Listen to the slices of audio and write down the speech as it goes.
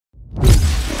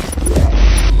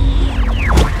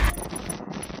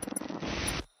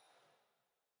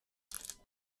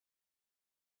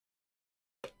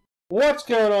What's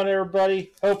going on,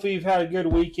 everybody? Hopefully you've had a good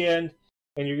weekend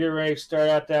and you're getting ready to start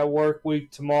out that work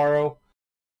week tomorrow.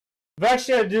 I've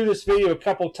actually had to do this video a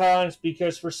couple times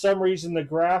because for some reason the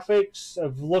graphics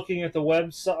of looking at the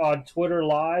website on Twitter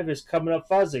Live is coming up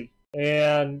fuzzy.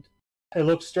 And it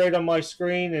looks straight on my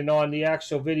screen, and on the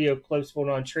actual video clips when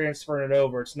I'm transferring it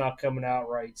over, it's not coming out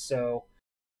right. So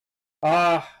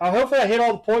hopefully I hit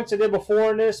all the points I did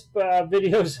before in this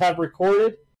videos I've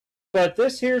recorded. But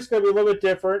this here is going to be a little bit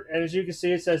different, and as you can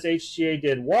see, it says HGA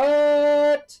did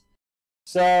what?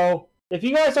 So, if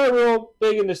you guys aren't real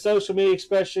big into social media,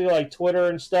 especially like Twitter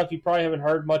and stuff, you probably haven't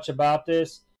heard much about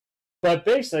this. But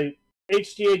basically,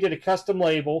 HGA did a custom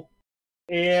label,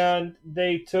 and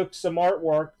they took some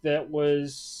artwork that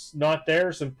was not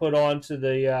theirs and put onto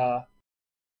the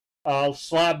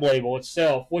slab label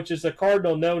itself, which is a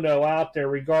cardinal no-no out there,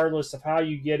 regardless of how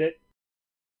you get it,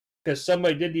 because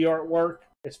somebody did the artwork.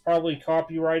 It's probably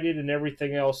copyrighted and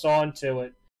everything else onto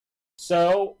it.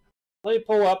 So, let me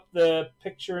pull up the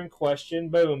picture in question.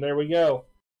 Boom, there we go.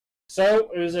 So,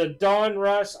 it was a Don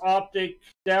Russ Optic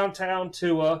downtown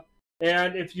Tua.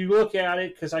 And if you look at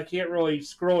it, because I can't really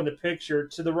scroll in the picture,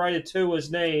 to the right of Tua's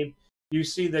name, you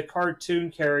see the cartoon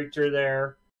character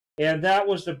there. And that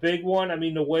was the big one. I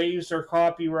mean, the waves are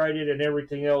copyrighted and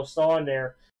everything else on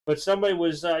there. But somebody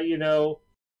was,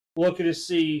 looking to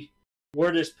see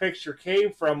where this picture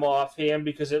came from offhand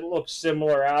because it looks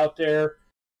similar out there.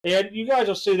 And you guys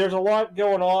will see there's a lot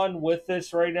going on with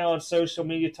this right now on social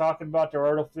media, talking about their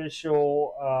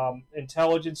artificial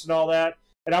intelligence and all that.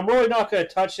 And I'm really not going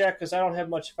to touch that because I don't have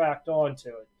much fact onto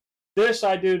it. This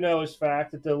I do know is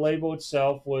fact, that the label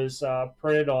itself was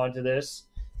printed onto this,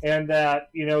 and that,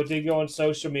 it did go on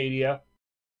social media.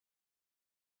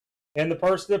 And the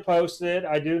person that posted it,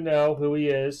 I do know who he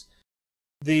is.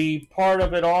 The part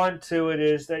of it onto it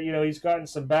is that, he's gotten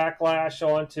some backlash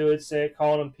onto it,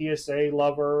 calling him PSA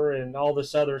lover and all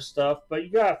this other stuff. But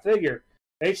you got to figure,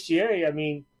 HGA, I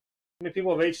mean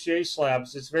people have HGA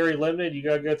slabs. It's very limited. You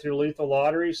got to go through lethal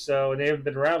lottery, and they haven't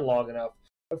been around long enough.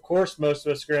 Of course, most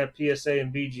of us are going to have PSA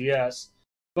and BGS.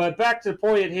 But back to the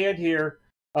point at hand here,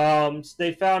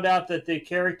 they found out that the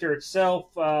character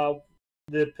itself,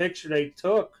 the picture they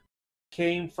took,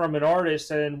 came from an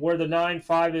artist, and where the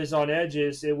 9.5 is on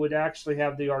edges, it would actually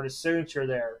have the artist's signature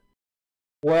there.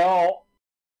 Well,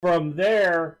 from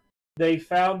there, they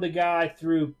found the guy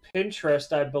through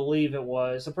Pinterest, I believe it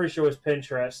was. I'm pretty sure it was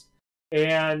Pinterest.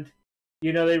 And,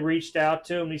 they reached out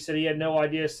to him. He said he had no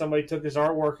idea somebody took his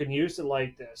artwork and used it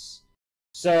like this.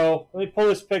 So, let me pull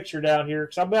this picture down here,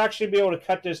 because I'm actually be able to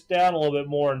cut this down a little bit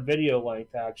more in video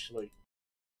length, actually.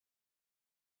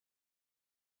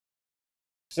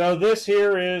 So this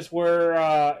here is where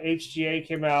HGA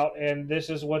came out, and this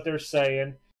is what they're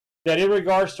saying. That in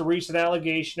regards to recent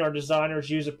allegation, our designers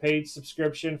use a paid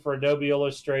subscription for Adobe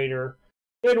Illustrator,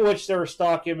 in which there are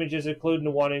stock images, including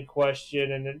the one in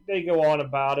question, and they go on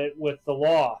about it with the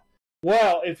law.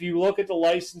 Well, if you look at the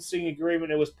licensing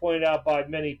agreement, it was pointed out by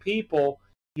many people,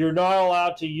 you're not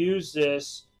allowed to use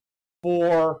this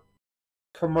for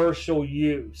commercial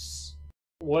use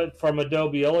from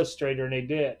Adobe Illustrator, and they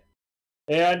did.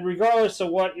 And regardless of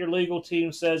what your legal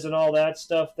team says and all that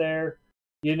stuff there,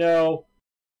 the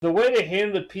way they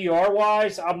handled it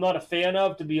PR-wise, I'm not a fan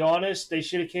of, to be honest. They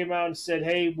should have came out and said,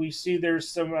 hey, we see there's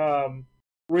some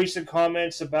recent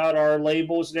comments about our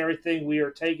labels and everything. We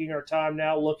are taking our time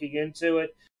now looking into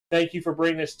it. Thank you for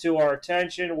bringing this to our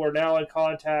attention. We're now in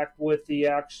contact with the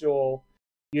actual,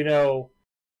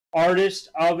 artist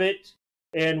of it,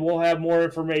 and we'll have more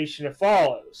information that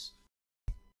follows.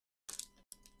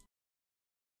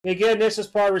 Again, this is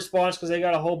part of response because they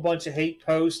got a whole bunch of hate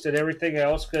posts and everything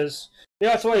else, because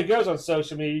that's the way it goes on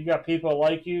social media. You got people that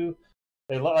like you,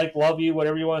 they love you,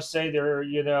 whatever you want to say. They're,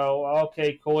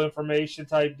 okay, cool information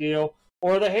type deal,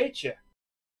 or they hate you.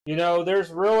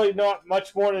 There's really not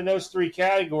much more than those three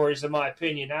categories, in my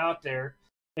opinion, out there.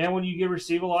 And when you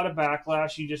receive a lot of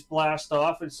backlash, you just blast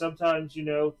off, and sometimes,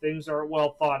 things aren't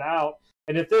well thought out.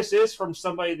 And if this is from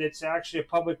somebody that's actually a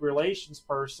public relations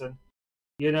person,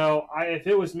 if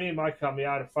it was me and my company,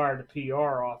 I'd have fired the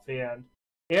PR offhand,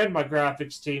 and my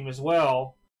graphics team as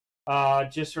well,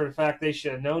 just for the fact they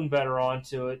should have known better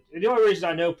onto it. And the only reason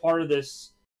I know part of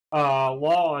this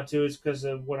law onto it is because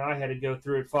of when I had to go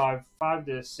through it 5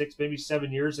 to 6, maybe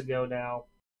 7 years ago now.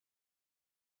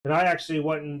 And I actually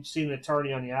went and seen an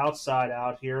attorney on the outside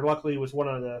out here. Luckily, he was one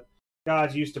of the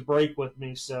guys who used to break with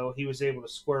me, so he was able to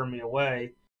square me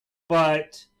away.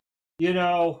 But,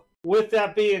 with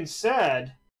that being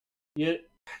said, you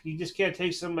just can't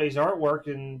take somebody's artwork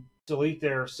and delete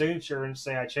their signature and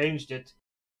say, I changed it.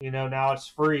 Now it's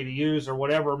free to use or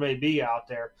whatever it may be out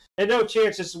there. And no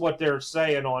chance this is what they're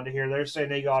saying on here. They're saying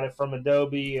they got it from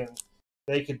Adobe and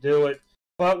they could do it.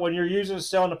 But when you're using and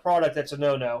selling the product, that's a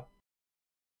no-no.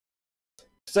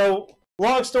 So,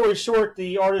 long story short,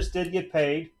 the artist did get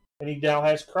paid, and he now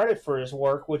has credit for his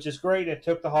work, which is great. It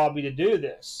took the hobby to do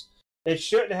this. It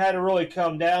shouldn't have had to really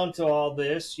come down to all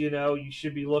this. You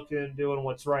should be looking and doing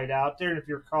what's right out there. And if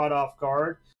you're caught off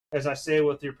guard, as I say,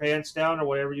 with your pants down or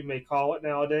whatever you may call it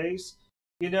nowadays,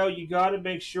 you got to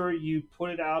make sure you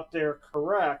put it out there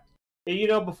correct.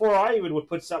 And, before I even would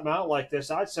put something out like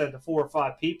this, I'd send it to 4 or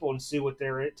 5 people and see what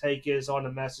their take is on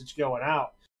the message going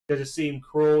out. Does it seem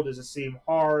cruel? Does it seem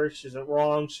harsh? Is it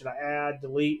wrong? Should I add,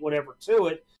 delete, whatever to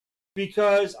it?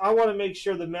 Because I want to make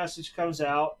sure the message comes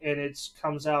out and it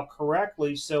comes out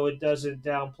correctly so it doesn't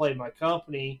downplay my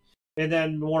company and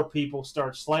then more people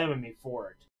start slamming me for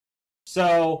it.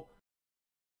 So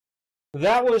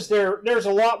that was there's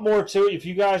a lot more to it. If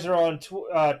you guys are on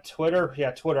Twitter,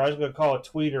 Twitter. I was going to call it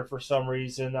Tweeter for some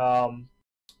reason.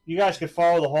 You guys could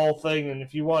follow the whole thing, and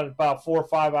if you want about 4 or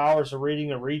 5 hours of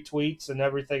reading and retweets and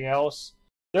everything else,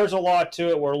 there's a lot to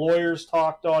it where lawyers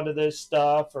talked onto this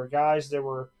stuff, or guys that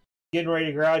were getting ready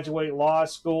to graduate law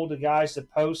school, to guys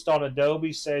that post on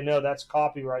Adobe say, no, that's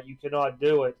copyright, you cannot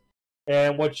do it.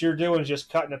 And what you're doing is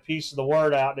just cutting a piece of the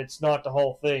word out, and it's not the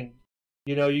whole thing.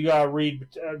 You got to read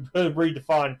the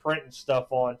fine print and stuff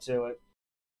onto it.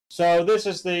 So this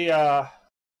is the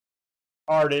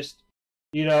artist.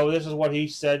 This is what he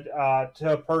said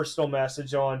to a personal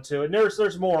message onto it. And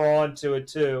there's more onto it,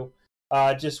 too.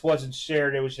 It just wasn't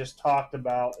shared. It was just talked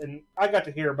about. And I got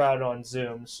to hear about it on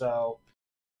Zoom. So,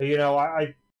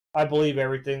 I believe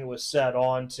everything that was said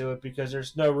onto it because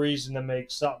there's no reason to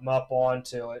make something up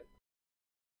onto it.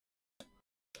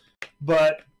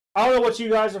 But I don't know what you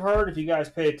guys have heard, if you guys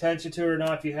pay attention to it or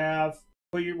not. If you have,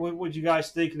 what would you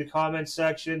guys think in the comments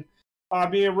section?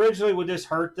 Originally, would this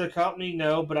hurt the company?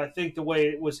 No, but I think the way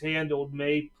it was handled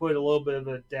may put a little bit of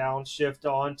a downshift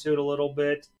onto it a little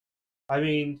bit.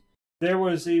 There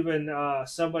was even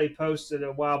somebody posted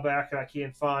a while back, and I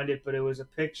can't find it, but it was a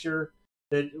picture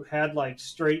that had like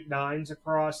straight 9s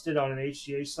across it on an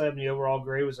HGA slab, and the overall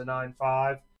grade was a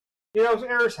 9.5.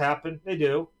 Errors happen. They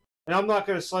do. And I'm not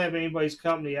going to slam anybody's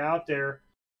company out there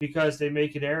because they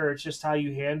make an error. It's just how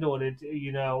you handle it,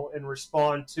 and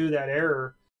respond to that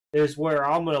error is where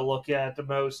I'm going to look at the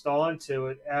most onto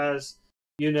it as,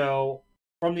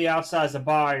 from the outside as a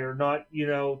buyer, not,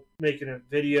 making a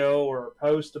video or a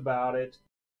post about it,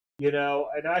 and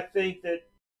I think that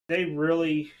they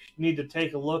really need to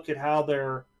take a look at how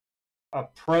their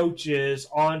approach is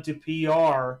onto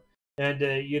PR and,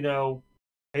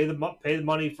 pay the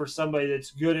money for somebody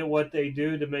that's good at what they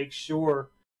do to make sure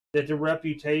that the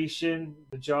reputation,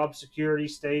 the job security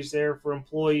stays there for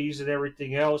employees and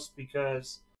everything else,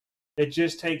 because it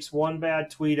just takes one bad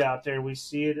tweet out there. We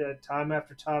see it time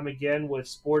after time again with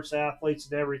sports athletes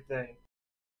and everything.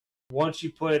 Once you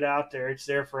put it out there, it's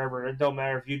there forever. It don't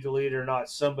matter if you delete it or not.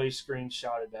 Somebody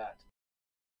screenshotted that.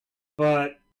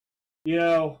 But,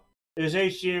 is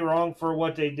HGA wrong for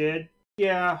what they did?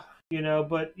 Yeah,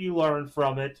 but you learn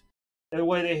from it. The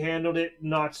way they handled it,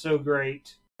 not so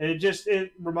great. And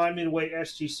it reminded me of the way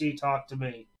SGC talked to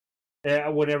me.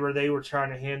 Whenever they were trying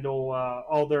to handle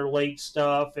all their late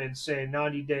stuff and saying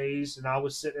 90 days, and I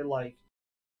was sitting at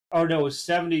it was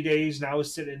 70 days, and I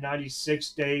was sitting at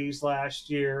 96 days last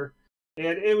year.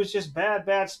 And it was just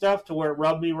bad stuff to where it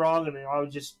rubbed me wrong, and I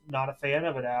was just not a fan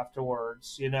of it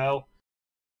afterwards,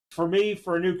 For me,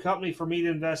 for a new company, for me to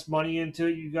invest money into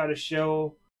it, you got to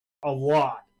show a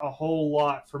whole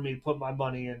lot for me to put my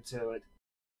money into it.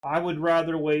 I would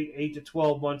rather wait 8 to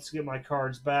 12 months to get my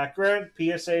cards back. Granted,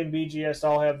 PSA and BGS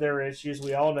all have their issues.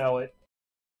 We all know it.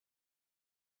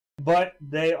 But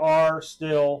they are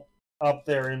still up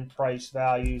there in price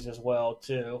values as well,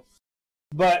 too.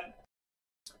 But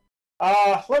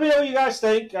let me know what you guys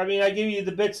think. I give you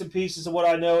the bits and pieces of what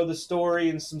I know of the story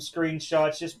and some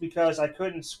screenshots just because I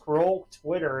couldn't scroll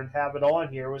Twitter and have it on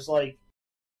here. It was like,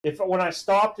 when I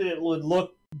stopped it, it would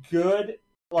look good,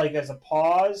 like as a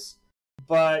pause.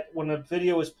 But when the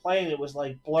video was playing, it was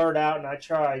like blurred out, and I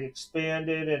tried to expand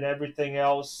it and everything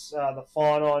else, the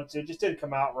font onto it, just didn't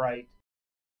come out right.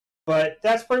 But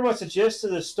that's pretty much the gist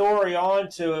of the story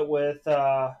onto it with,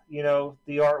 the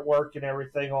artwork and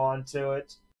everything onto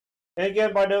it. And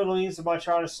again, by no means am I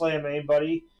trying to slam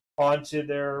anybody onto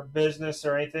their business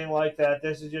or anything like that.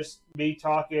 This is just me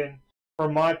talking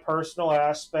from my personal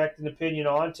aspect and opinion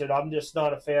onto it. I'm just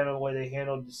not a fan of the way they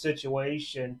handled the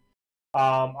situation.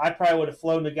 I probably would have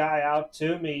flown the guy out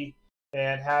to me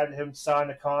and had him sign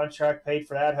a contract, paid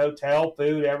for that hotel,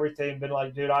 food, everything. Been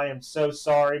like, dude, I am so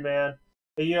sorry, man.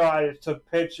 And, you know, I took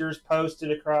pictures,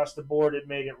 posted across the board, it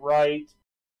made it right.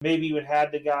 Maybe even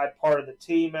had the guy part of the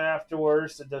team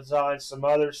afterwards to design some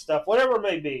other stuff, whatever it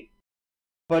may be.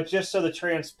 But just so the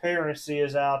transparency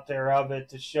is out there of it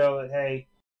to show that, hey,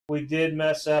 we did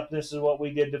mess up, this is what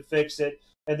we did to fix it,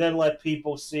 and then let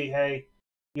people see, hey,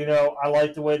 you know, I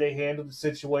like the way they handled the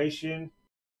situation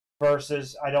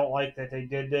versus I don't like that they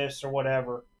did this or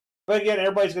whatever. But again,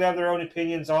 everybody's going to have their own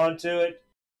opinions onto it.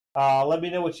 Let me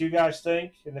know what you guys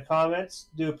think in the comments.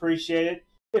 Do appreciate it.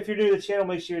 If you're new to the channel,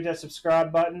 make sure you hit that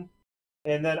subscribe button.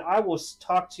 And then I will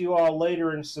talk to you all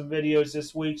later in some videos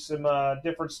this week, some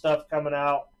different stuff coming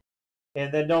out.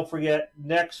 And then don't forget,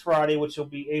 next Friday, which will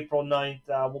be April 9th,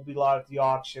 we'll be live at the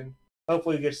auction.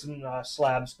 Hopefully get some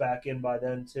slabs back in by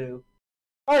then, too.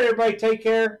 All right, everybody, take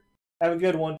care. Have a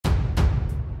good one.